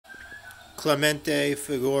Clemente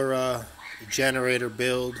Figuera generator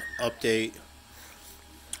build update.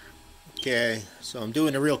 Okay, so I'm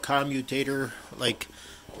doing a real commutator like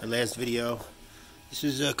the last video. This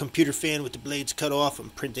is a computer fan with the blades cut off. I'm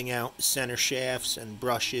printing out center shafts and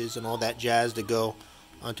brushes and all that jazz to go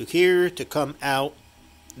onto here to come out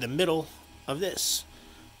the middle of this.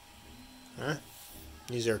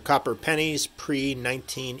 These are copper pennies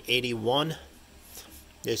pre-1981.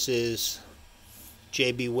 This is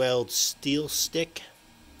JB Weld steel stick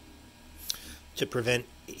to prevent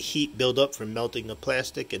heat buildup from melting the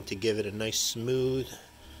plastic and to give it a nice smooth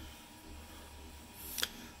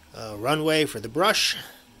runway for the brush.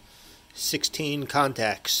 16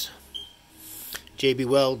 contacts. JB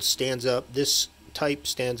Weld stands up, this type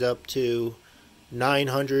stands up to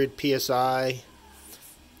 900 psi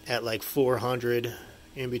at like 400,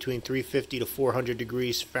 in between 350 to 400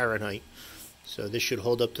 degrees Fahrenheit. So this should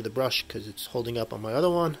hold up to the brush because it's holding up on my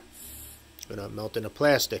other one. It's going to melt in the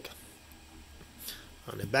plastic.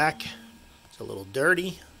 On the back, it's a little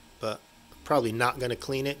dirty, but probably not going to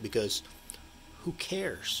clean it because who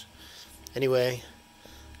cares? Anyway,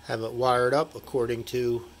 have it wired up according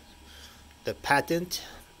to the patent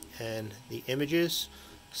and the images,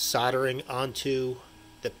 soldering onto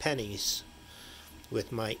the pennies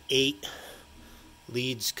with my 8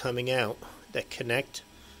 leads coming out that connect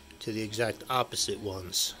to the exact opposite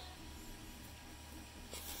ones.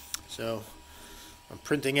 So I'm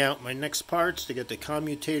printing out my next parts to get the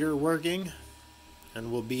commutator working,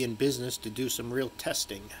 and we'll be in business to do some real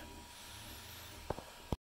testing.